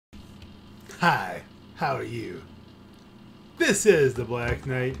Hi, how are you? This is the Black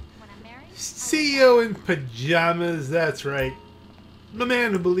Knight, CEO in pajamas, that's right. The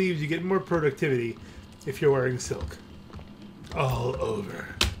man who believes you get more productivity if you're wearing silk. All over.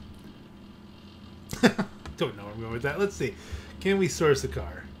 Don't know where I'm going with that. Let's see. Can we source a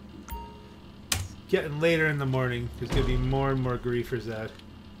car? It's getting later in the morning. There's going to be more and more griefers out.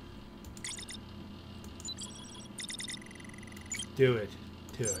 Do it.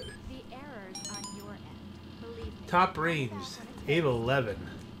 Do it. The errors on your end. Believe me. Top range, 811.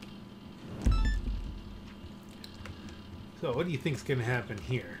 So what do you think's going to happen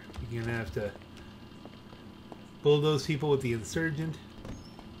here? You're going to have to bulldoze people with the insurgent?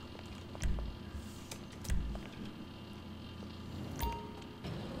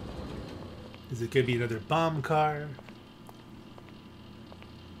 Is it going to be another bomb car?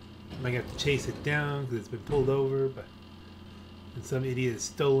 Am I going to have to chase it down because it's been pulled over, but and some idiot has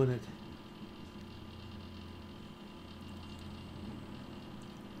stolen it?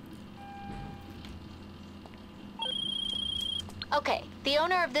 Okay, the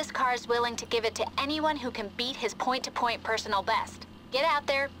owner of this car is willing to give it to anyone who can beat his point-to-point personal best. Get out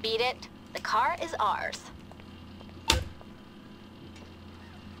there, beat it. The car is ours. Well,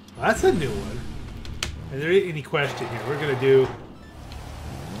 that's a new one. And there ain't any question here. We're going to do...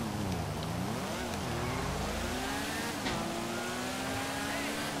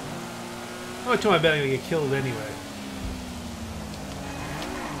 How much am I betting we get killed anyway?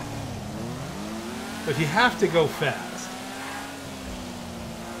 But you have to go fast.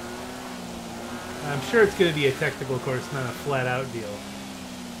 I'm sure it's going to be a technical course, not a flat-out deal.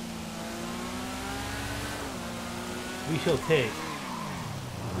 We shall take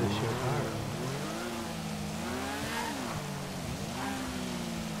the Shotaro.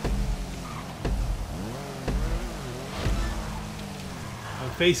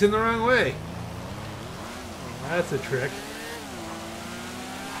 I'm facing the wrong way. That's a trick.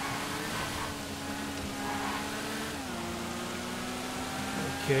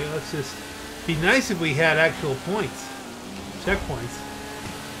 Okay, let's just... Be nice if we had actual points. Checkpoints.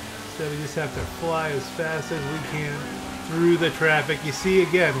 So we just have to fly as fast as we can through the traffic. You see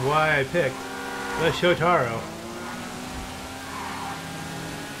again why I picked the Shotaro.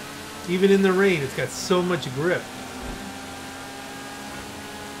 Even in the rain, it's got so much grip.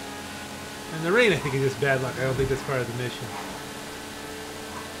 And the rain, I think, is just bad luck. I don't think that's part of the mission.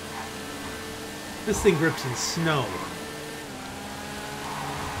 This thing grips in snow.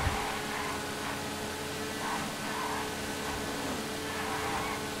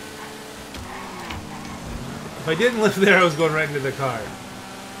 If I didn't live there, I was going right into the car.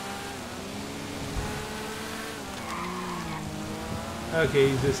 Okay,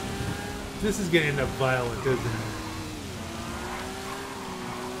 he's just... This is going to end up violent, isn't it?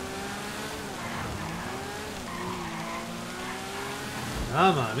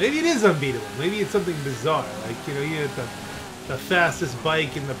 Come on, maybe it is unbeatable. Maybe it's something bizarre. Like, you know, you hit the fastest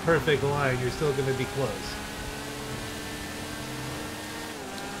bike in the perfect line, you're still going to be close.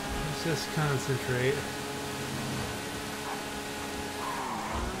 Let's just concentrate.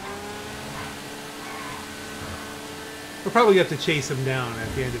 We'll probably have to chase him down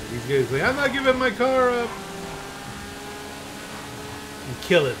at the end of it. He's going to say, I'm not giving my car up. And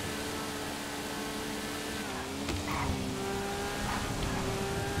kill him.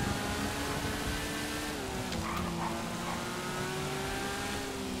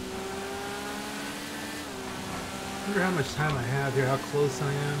 I wonder how much time I have here, how close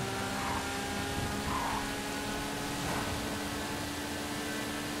I am.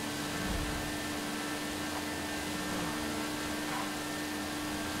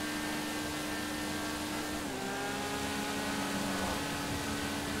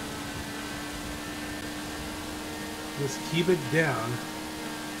 Just keep it down.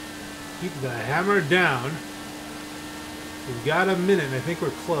 Keep the hammer down. We've got a minute, and I think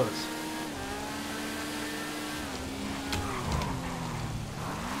we're close.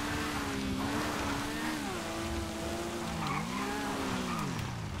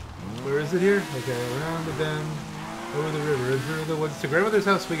 Where is it here? Okay, around the bend, over the river, and through the woods. To grandmother's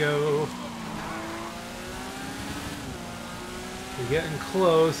house we go. We're getting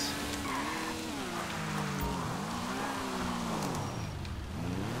close.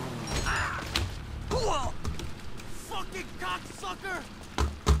 Fucking cocksucker!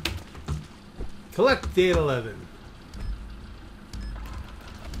 Collect the 811.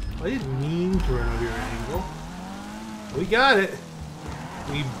 I didn't mean to run over your angle. We got it.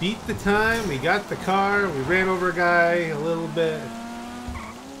 We beat the time. We got the car. We ran over a guy a little bit.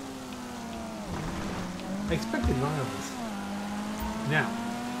 I expected violence. Now,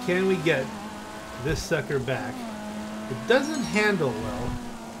 can we get this sucker back. It doesn't handle well.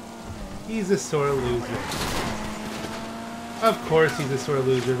 He's a sore loser. Of course he's a sore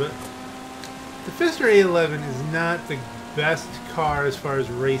loser, but the Fister A11 is not the best car as far as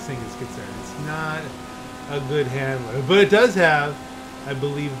racing is concerned. It's not a good handler, but it does have, I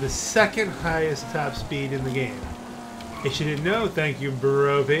believe, the second highest top speed in the game. In case you didn't know, thank you,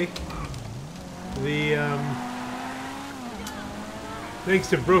 Brophy. Thanks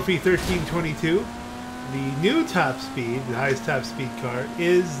to Brophy1322, the new top speed, the highest top speed car,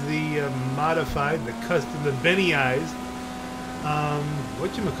 is the modified, the custom, the Benny-ized,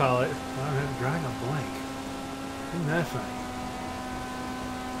 whatchamacallit? I'm drawing a blank. Isn't that funny?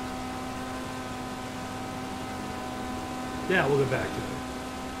 Yeah, we'll go back to it.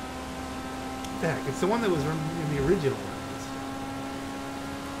 Heck, it's the one that was in the original ones.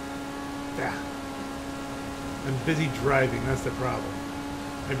 Yeah. I'm busy driving, that's the problem.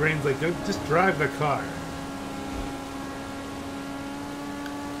 My brain's like, don't just drive the car.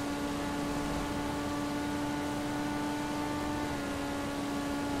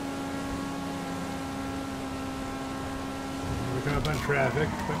 We're coming up on traffic,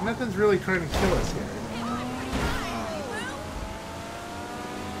 but nothing's really trying to kill us here.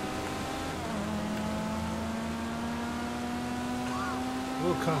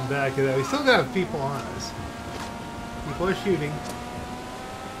 We'll come back to that. We still got people on us. People are shooting.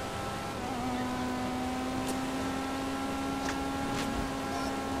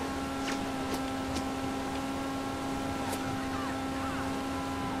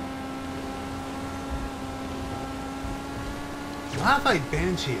 Modified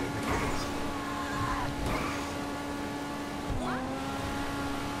Banshee, I think it is.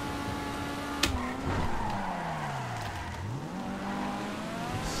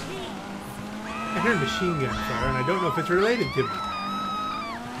 I heard machine gun fire, and I don't know if it's related to me.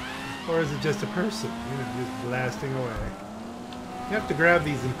 Or is it just a person, you know, just blasting away. You have to grab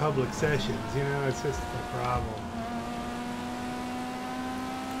these in public sessions, you know, it's just a problem.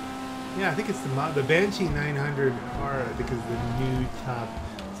 Yeah, I think it's the Banshee 900R, I think is the new top.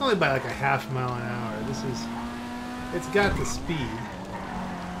 It's only by like a half mile an hour. It's got the speed.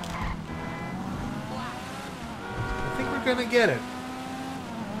 I think we're gonna get it.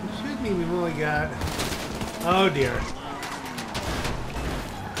 It should mean we've only got, oh dear.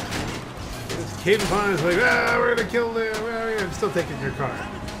 This cave upon is like, we're gonna kill the, I'm still taking your car.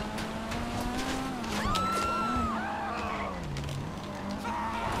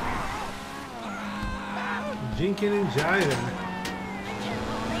 Jinking and jiving.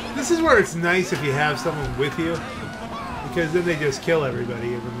 This is where it's nice if you have someone with you, because then they just kill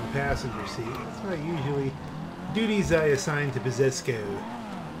everybody in the passenger seat. That's why usually duties I assign to Pizesco.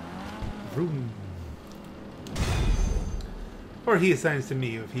 Vroom. Or he assigns to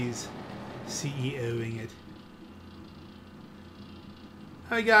me if he's CEOing it.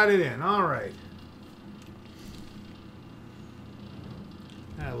 I got it in. Alright.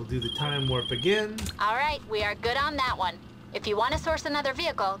 We'll do the time warp again. All right, we are good on that one. If you want to source another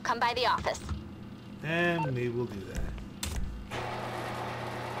vehicle, come by the office. And maybe we'll do that.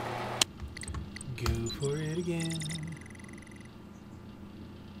 Go for it again.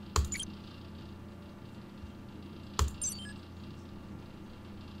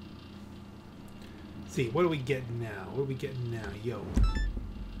 Let's see, what are we getting now? What are we getting now? Yo.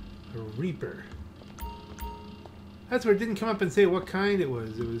 A Reaper. That's where it didn't come up and say what kind it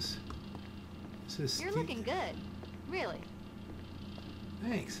was. It was... You're looking good. Really.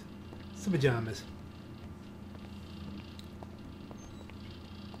 Thanks. It's the Pajamas.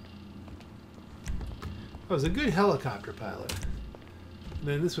 I was a good helicopter pilot.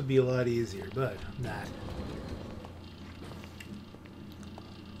 Then this would be a lot easier, but I'm not.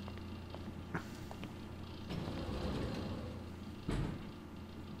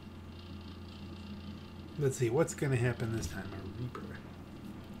 Let's see, what's going to happen this time? A Reaper.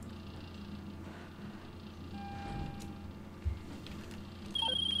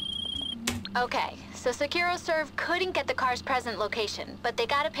 Okay, so SecuroServe couldn't get the car's present location, but they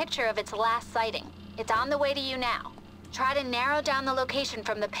got a picture of its last sighting. It's on the way to you now. Try to narrow down the location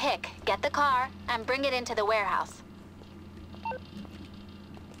from the pic, get the car, and bring it into the warehouse.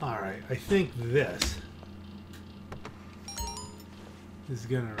 Alright, I think this is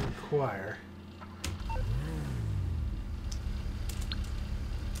going to require...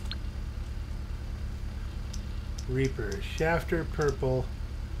 Reaper, Shafter, purple.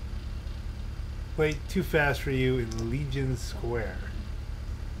 Wait, too fast for you in Legion Square.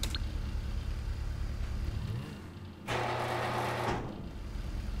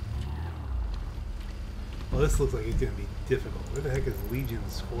 Well, this looks like it's going to be difficult. Where the heck is Legion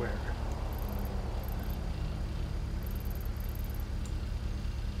Square?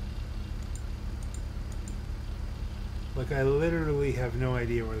 Like, I literally have no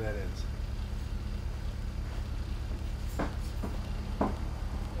idea where that is.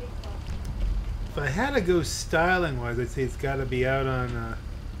 If I had to go styling-wise, I'd say it's got to be out on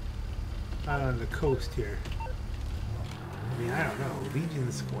the coast here. I mean, I don't know.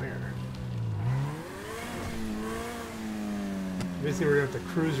 Legion Square. Basically, we're going to have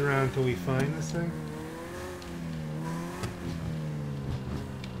to cruise around until we find this thing.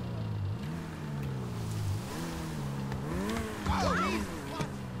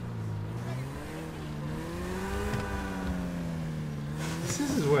 This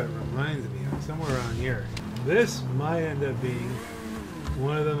is what it reminds me of, somewhere around here. This might end up being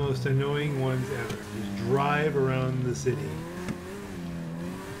one of the most annoying ones ever. Just drive around the city.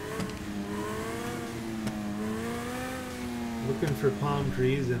 Looking for palm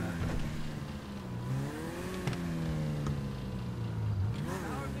trees and a...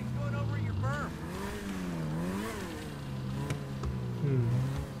 How are things going over at your firm?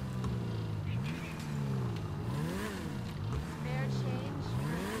 Fair change.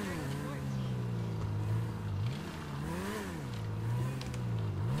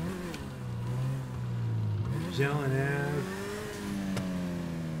 Magellan Ave.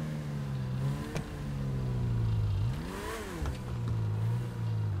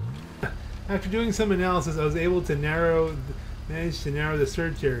 After doing some analysis, I was able to manage to narrow the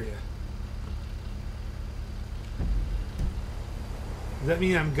search area. Does that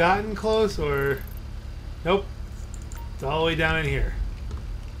mean I'm gotten close, or... Nope. It's all the way down in here.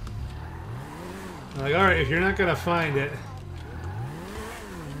 I'm like, alright, if you're not gonna find it...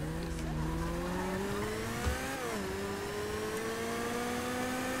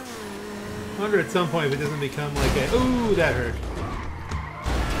 I wonder at some point if it doesn't become like a... Ooh, that hurt.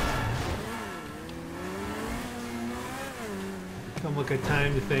 Become like a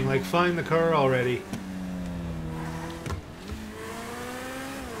timed thing, like find the car already.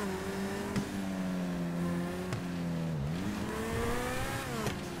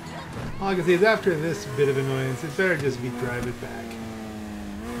 All I can say is after this bit of annoyance, it better just be drive it back.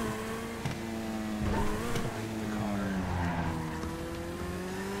 Find the car.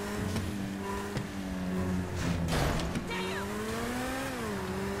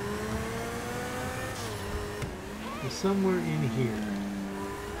 It's somewhere in here.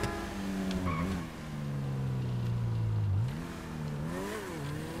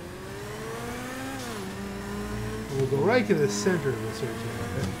 We'll go right to the center of the search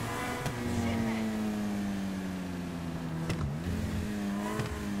area.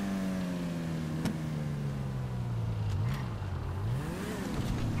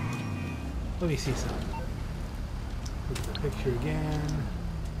 Let me see something. Look at the picture again.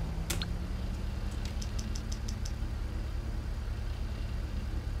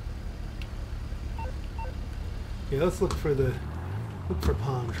 Okay, let's look for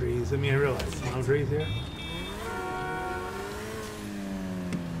palm trees. I mean, I realize palm trees here.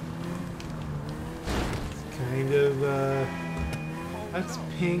 It's kind of that's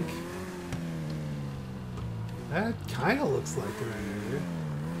pink. That kind of looks like the right area.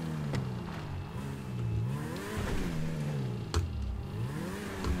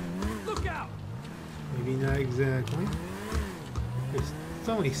 Maybe not exactly. There's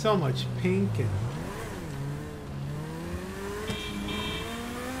only so much pink and...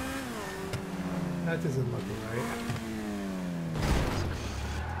 That doesn't look right.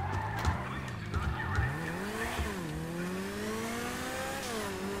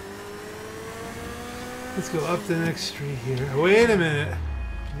 Let's go up the next street here. Wait a minute.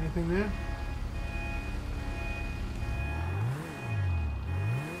 Anything there?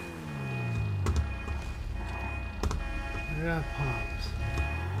 They're palms.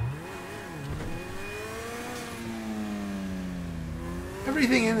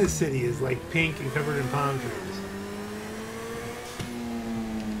 Everything in this city is like pink and covered in palm trees.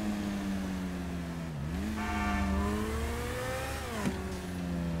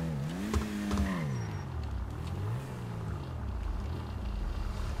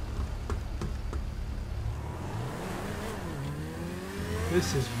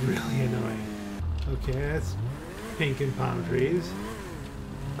 This is really annoying. Okay, that's pink and palm trees.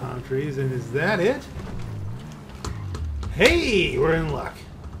 Palm trees, and is that it? Hey, we're in luck.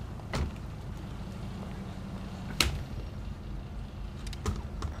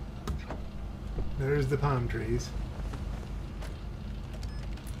 There's the palm trees.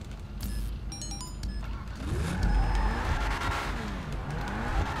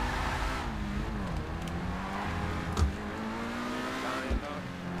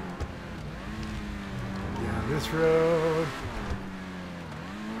 Down this road.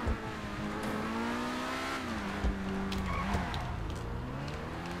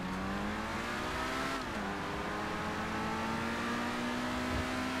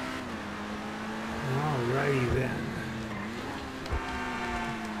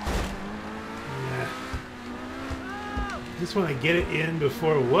 Just want to get it in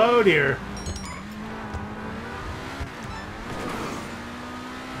before... Whoa, dear!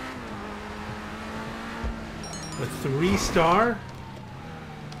 A 3-star?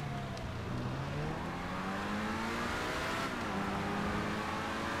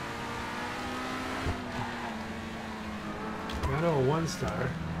 Got a 1-star.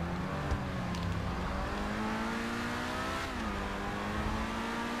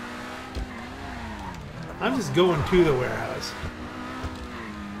 I'm just going to the warehouse.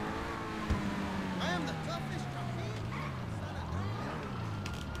 I am the toughest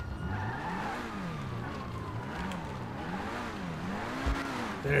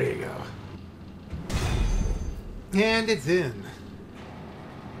There you go. And it's in.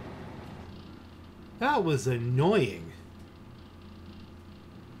 That was annoying.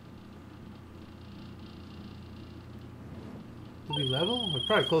 Did we level? We're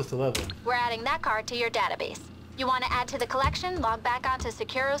probably close to level. We're adding that car to your database. You want to add to the collection, log back onto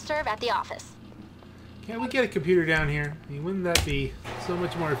SecuroServe at the office. Can't we get a computer down here? I mean, wouldn't that be so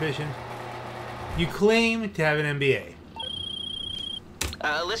much more efficient? You claim to have an MBA.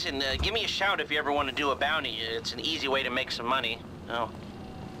 Listen, give me a shout if you ever want to do a bounty. It's an easy way to make some money. Oh.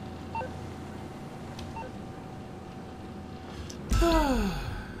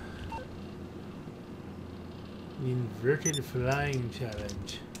 Inverted flying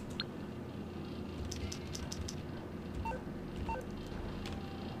challenge.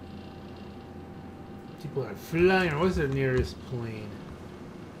 People are flying. What's the nearest plane?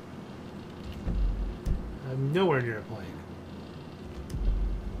 I'm nowhere near a plane.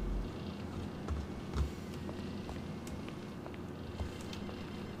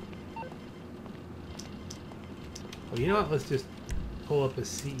 Oh, you know what? Let's just pull up a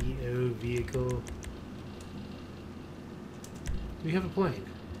CEO vehicle. Do we have a plane?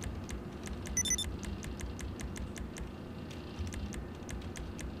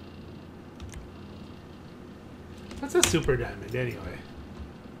 What's a super diamond anyway?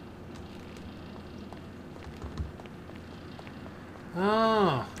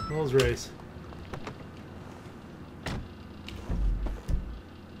 Oh, Rolls Royce.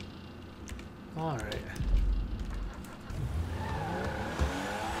 All right.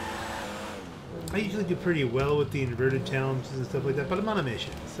 I usually do pretty well with the inverted challenges and stuff like that, but I'm on a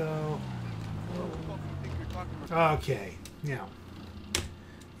mission, so... Okay, now,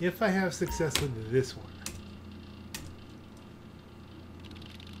 if I have success with this one,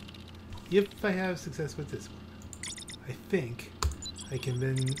 I think I can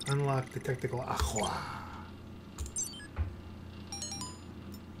then unlock the technical agua.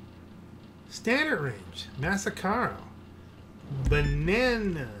 Standard range, Massacaro,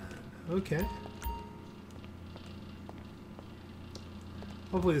 banana, okay.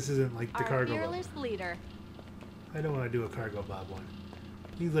 Hopefully this isn't like the cargo bob. Leader. I don't want to do a cargo bob one.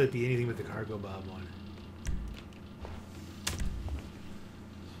 Please let it be anything but the cargo bob one.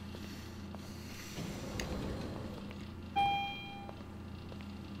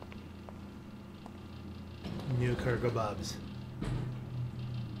 No cargo bobs.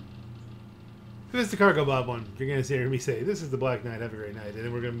 If it's the cargo bob one, you're going to hear me say, this is the Black Knight, have a great night, and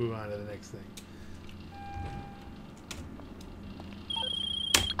then we're going to move on to the next thing.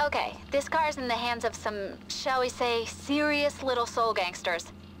 Okay, this car's in the hands of some, shall we say, serious little soul gangsters.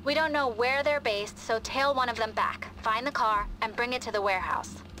 We don't know where they're based, so tail one of them back, find the car, and bring it to the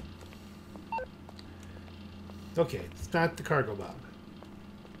warehouse. Okay, it's not the cargo bob.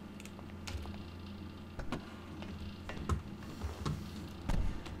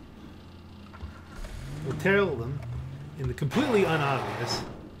 We'll tail them in the completely unobvious.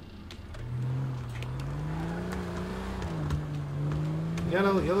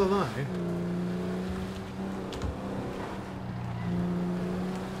 Yellow line.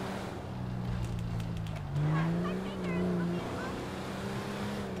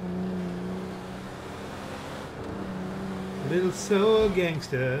 Little soul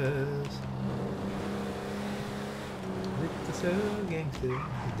gangsters. Little soul gangsters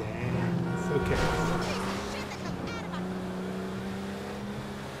dance. Okay.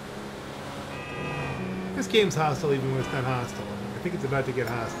 This game's hostile even when it's not hostile. I think it's about to get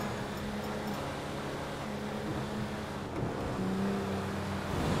hostile.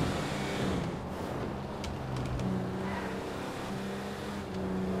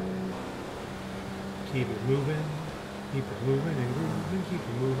 Keep it moving and grooving, keep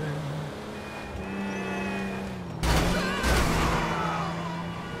it moving.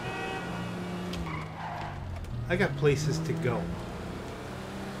 I got places to go.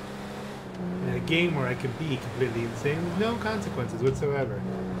 In a game where I could be completely insane with no consequences whatsoever.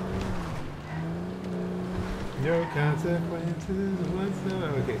 No consequences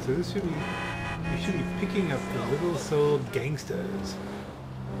whatsoever. Okay, so this should be... We should be picking up the little soul gangsters.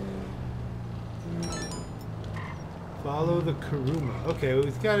 Follow the Kuruma. Okay, well,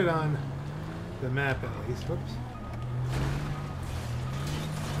 we've got it on the map at least. Whoops.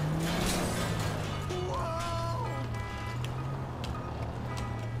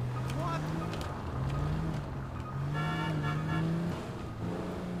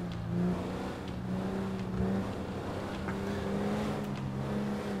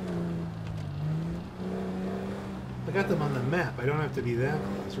 I got them on the map. I don't have to be that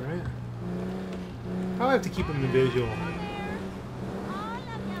close, right? I'll have to keep them in visual. Hola,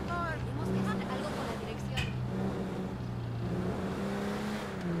 mi amor. Tenemos que hacer algo con la dirección.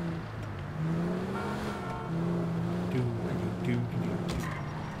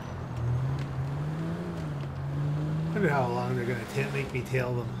 I wonder how long they're going to make me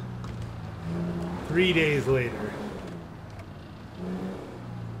tail them. 3 days later.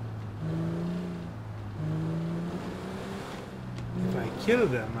 If I kill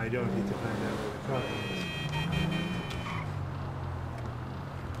them, I don't need to find out where the car is.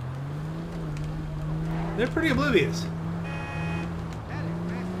 They're pretty oblivious.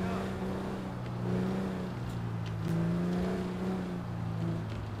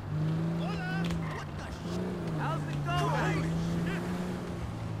 How's it going?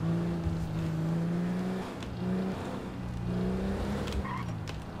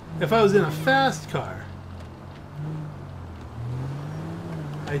 If I was in a fast car,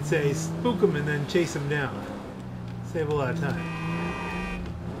 I'd say spook them and then chase them down. Save a lot of time.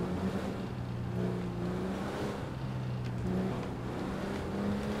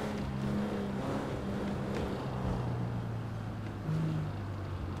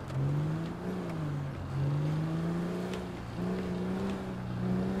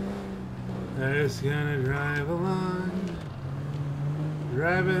 They're just gonna drive along,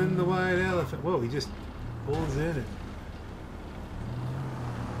 driving the white elephant. Whoa, he just pulls in it.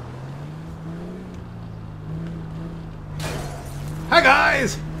 Hi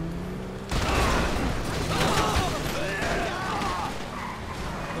guys!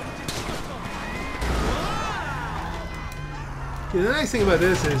 See, the nice thing about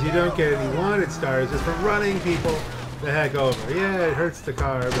this is you don't get any wanted stars just from running people the heck over. Yeah, it hurts the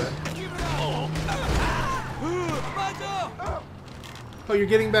car, but... Oh, you're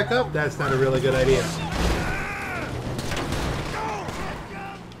getting back up? That's not a really good idea.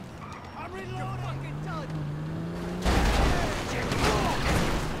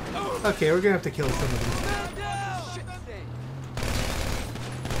 Okay, we're gonna have to kill some of these.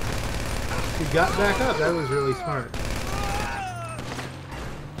 He got back up. That was really smart.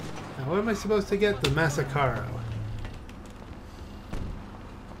 Now, what am I supposed to get? The Masacaro.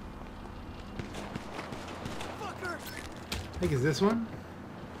 I think it's this one?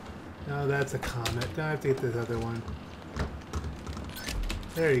 No, that's a comet. I have to get this other one.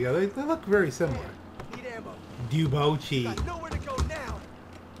 There you go. They look very similar. Need ammo. Dubochi. Got nowhere to go now.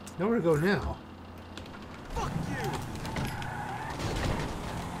 Nowhere to go now. Fuck you.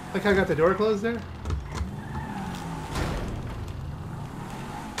 Like I got the door closed there?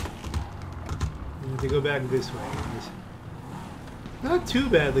 I have to go back this way. Not too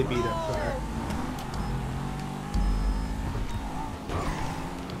badly beat up car.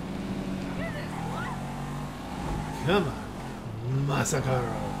 Come on,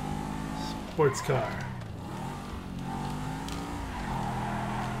 Masacaro. Sports car.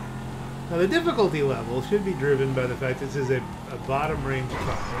 Now the difficulty level should be driven by the fact this is a bottom range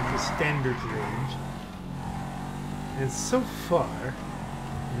car, it's a standards range. And so far,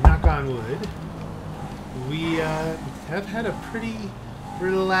 knock on wood, we have had a pretty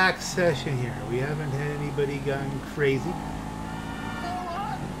relaxed session here. We haven't had anybody gone crazy.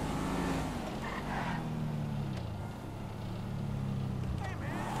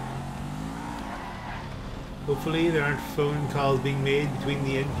 Hopefully there aren't phone calls being made between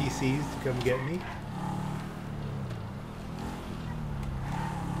the NPCs to come get me.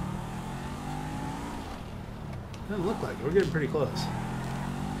 Doesn't look like it. We're getting pretty close.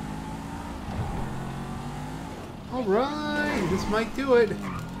 Alright, this might do it. Just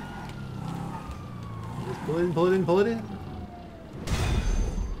pull it in, pull it in, pull it in.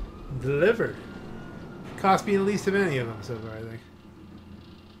 Delivered. Cost me the least of any of them so far, I think.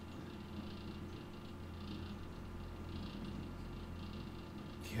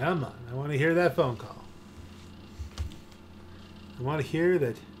 Come on, I want to hear that phone call. I want to hear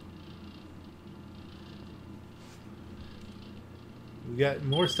that we got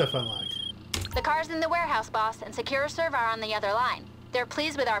more stuff unlocked. The car's in the warehouse, boss, and Secure Serve are on the other line. They're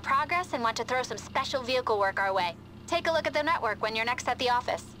pleased with our progress and want to throw some special vehicle work our way. Take a look at the network when you're next at the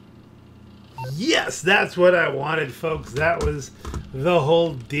office. Yes, that's what I wanted, folks. That was the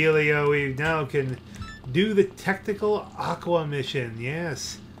whole dealio. We now can do the technical aqua mission.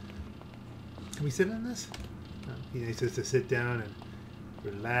 Yes. Can we sit on this? No, he needs us to sit down and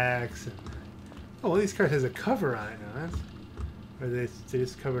relax. And oh, well, these cars has a cover on it now. Or they're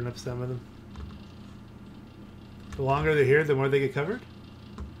just covering up some of them. The longer they're here, the more they get covered.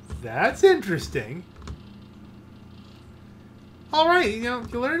 That's interesting. All right, you know,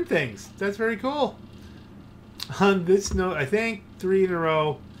 you learn things. That's very cool. On this note, I think 3 in a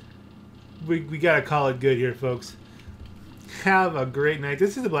row. We gotta call it good here, folks. Have a great night.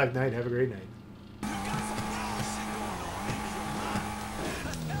 This is the Black Knight. Have a great night.